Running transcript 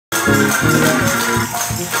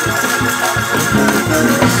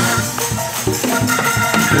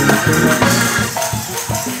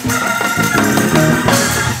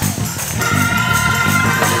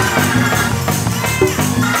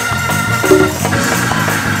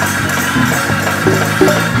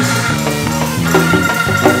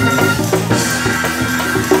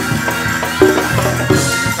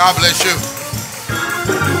God bless you.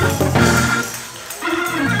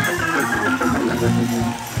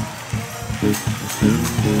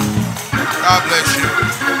 God bless you.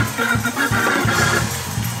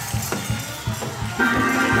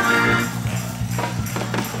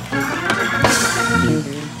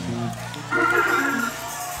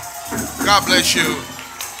 God bless you.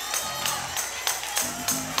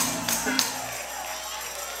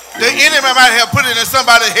 The enemy might have put it in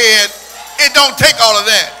somebody's head. It don't take all of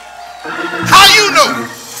that. How you know?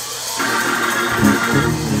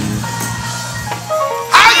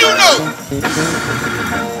 How you know?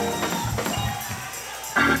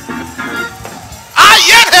 I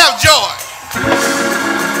yet have joy.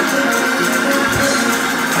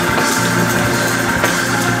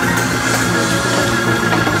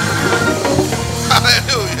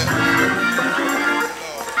 Hallelujah.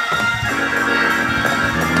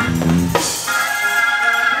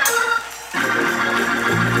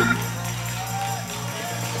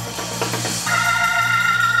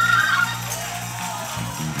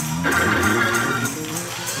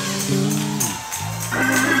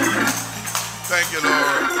 Thank you, Lord.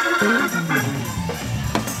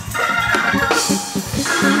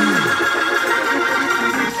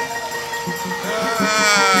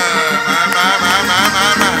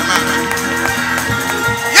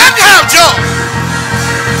 You have to have joy.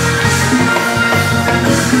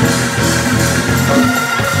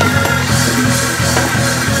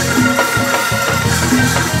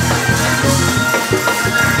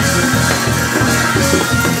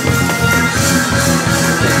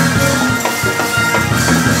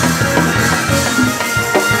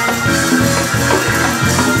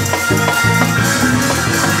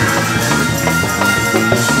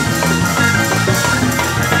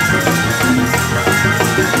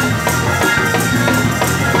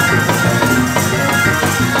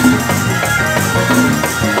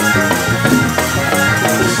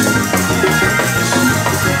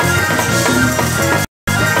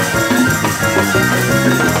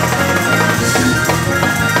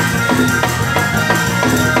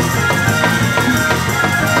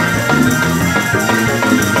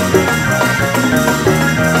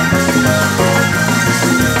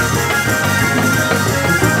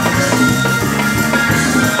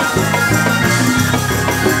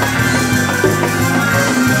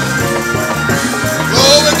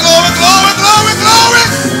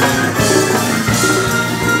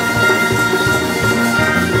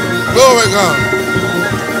 Glory God.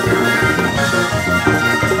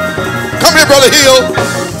 Come here, Brother Hill.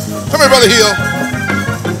 Come here, Brother Hill.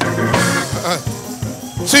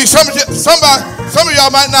 See, some of y'all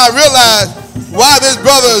might not realize why this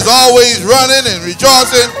brother is always running and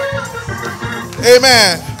rejoicing.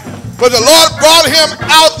 Amen. But the Lord brought him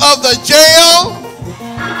out of the jail.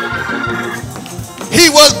 He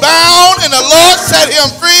was bound and the Lord set him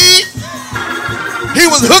free. He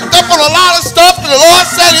was hooked up on a lot of stuff and the Lord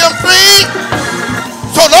set him free.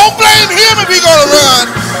 So don't blame him if he's going to run.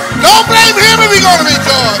 Don't blame him if he's going to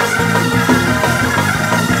rejoice.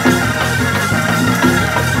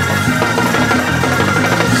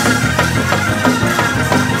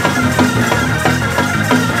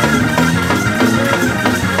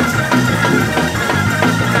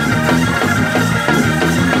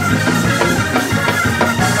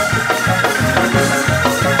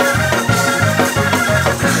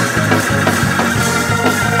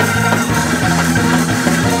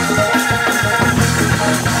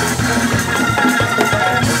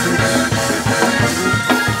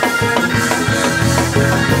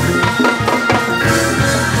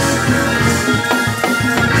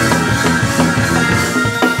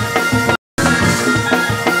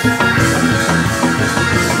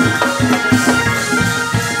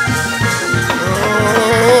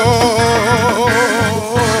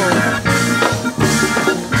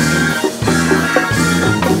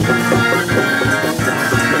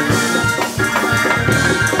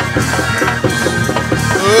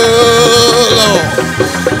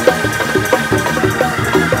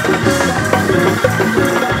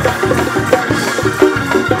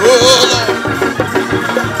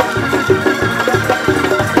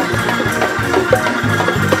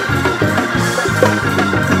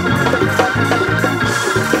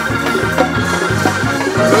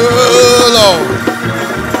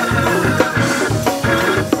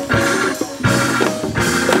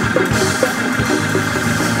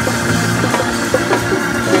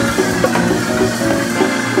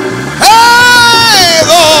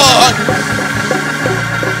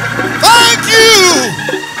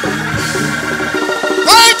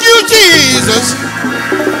 Jesus.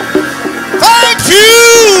 Thank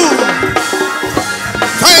you.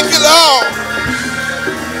 Thank you, Lord.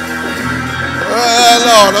 Oh,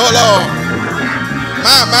 Lord, oh, Lord.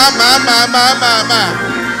 My. My.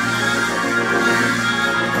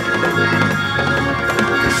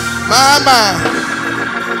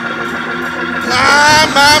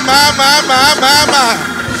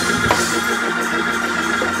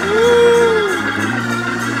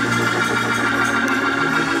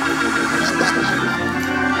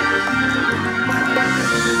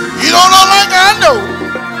 You don't know like I know.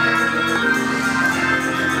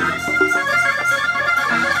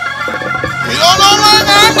 You don't know like I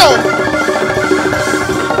know.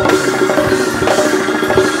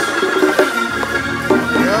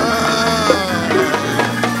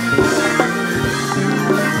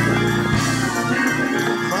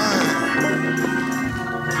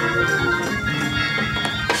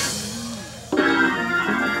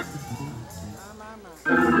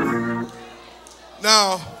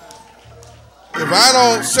 Now, if I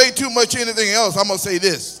don't say too much anything else, I'm going to say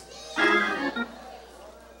this.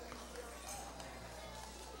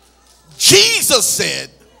 Jesus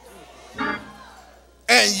said,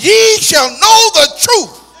 and ye shall know the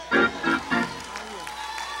truth,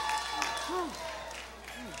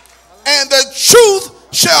 and the truth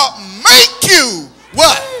shall make you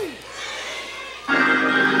what?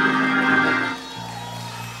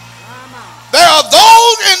 There are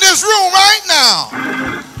those in this room right now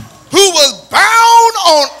who was bound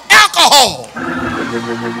on alcohol,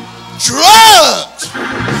 drugs.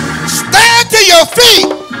 Stand to your feet.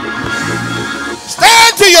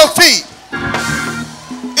 Stand to your feet.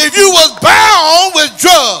 If you was bound with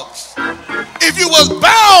drugs, if you was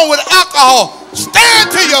bound with alcohol,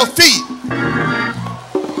 stand to your feet.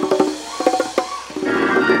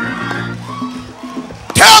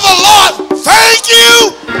 Tell the Lord, thank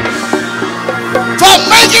you for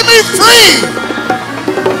making me free.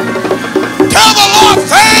 Tell the Lord,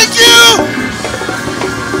 thank you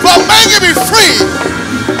for making me free.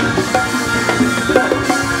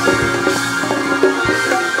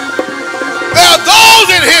 There are those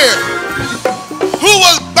in here who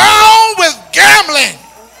was bound with gambling.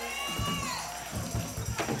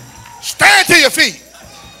 Stand to your feet.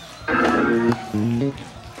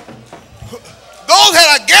 Those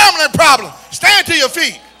had a gambling problem. Stand to your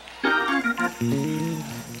feet.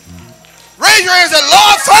 Raise your hands and say,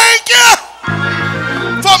 Lord, thank you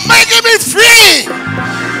for making me free.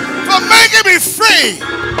 For making me free.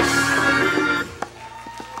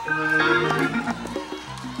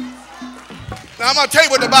 Now I'm going to tell you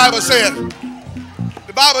what the Bible said.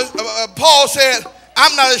 The Bible, Paul said,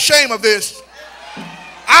 I'm not ashamed of this.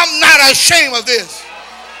 I'm not ashamed of this.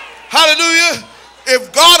 Hallelujah.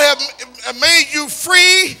 If God have made you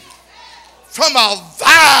free from a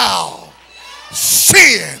vile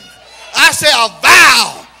sin, I say a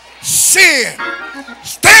vile sin,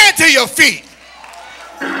 stand to your feet.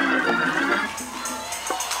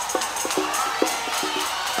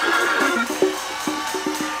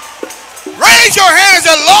 Raise your hands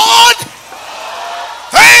and Lord,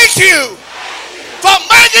 thank you for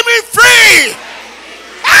making me free.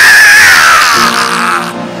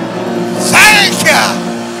 Ah, thank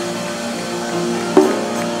you.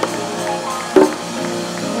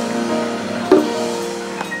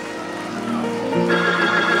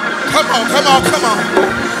 Come on. Come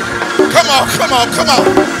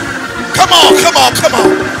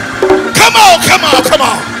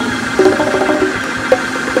on.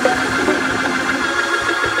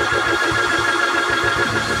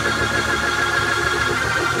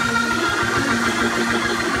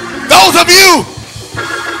 Those of you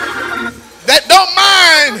that don't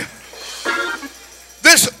mind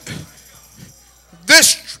this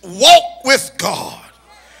walk with God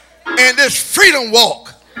and this freedom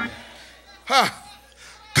walk, huh?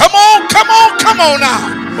 Come on now.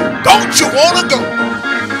 Don't you want to go?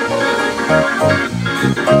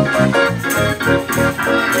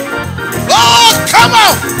 Oh, come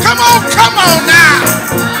on now.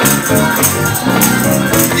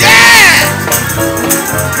 Yeah.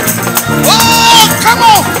 Oh, come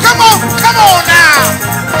on now.